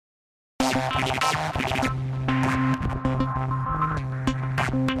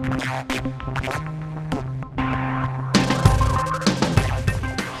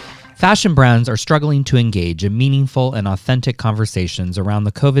Fashion brands are struggling to engage in meaningful and authentic conversations around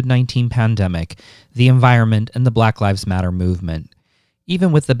the COVID-19 pandemic, the environment, and the Black Lives Matter movement.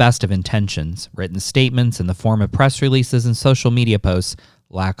 Even with the best of intentions, written statements in the form of press releases and social media posts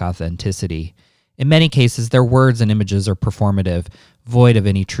lack authenticity. In many cases, their words and images are performative, void of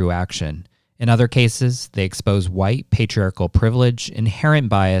any true action. In other cases, they expose white, patriarchal privilege, inherent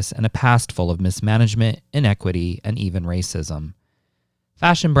bias, and a past full of mismanagement, inequity, and even racism.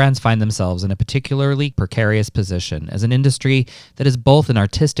 Fashion brands find themselves in a particularly precarious position as an industry that is both an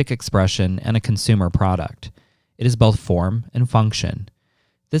artistic expression and a consumer product. It is both form and function.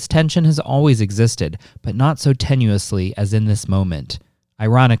 This tension has always existed, but not so tenuously as in this moment.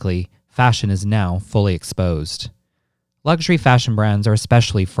 Ironically, fashion is now fully exposed. Luxury fashion brands are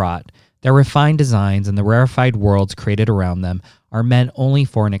especially fraught. Their refined designs and the rarefied worlds created around them are meant only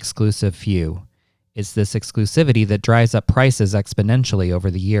for an exclusive few. It's this exclusivity that drives up prices exponentially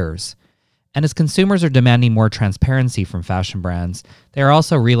over the years. And as consumers are demanding more transparency from fashion brands, they are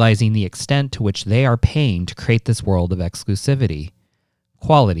also realizing the extent to which they are paying to create this world of exclusivity.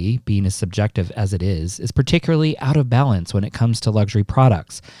 Quality, being as subjective as it is particularly out of balance when it comes to luxury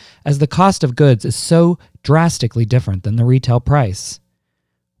products, as the cost of goods is so drastically different than the retail price.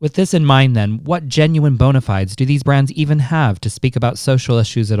 With this in mind then, what genuine bona fides do these brands even have to speak about social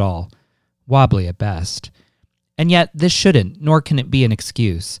issues at all? Wobbly at best. And yet, this shouldn't, nor can it be an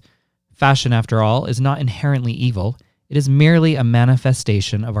excuse. Fashion, after all, is not inherently evil. It is merely a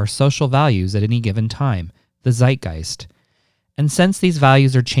manifestation of our social values at any given time, the zeitgeist. And since these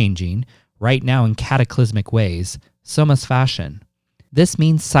values are changing, right now in cataclysmic ways, so must fashion. This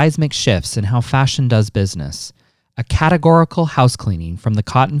means seismic shifts in how fashion does business. A categorical housecleaning from the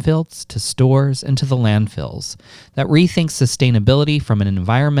cotton fields to stores and to the landfills that rethinks sustainability from an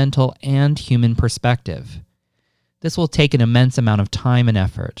environmental and human perspective. This will take an immense amount of time and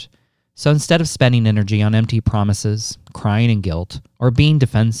effort. So instead of spending energy on empty promises, crying in guilt, or being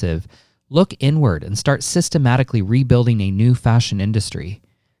defensive, look inward and start systematically rebuilding a new fashion industry.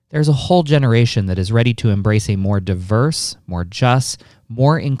 There's a whole generation that is ready to embrace a more diverse, more just,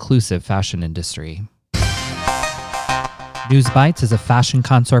 more inclusive fashion industry. News Bites is a Fashion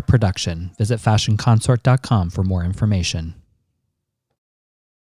Consort production. Visit fashionconsort.com for more information.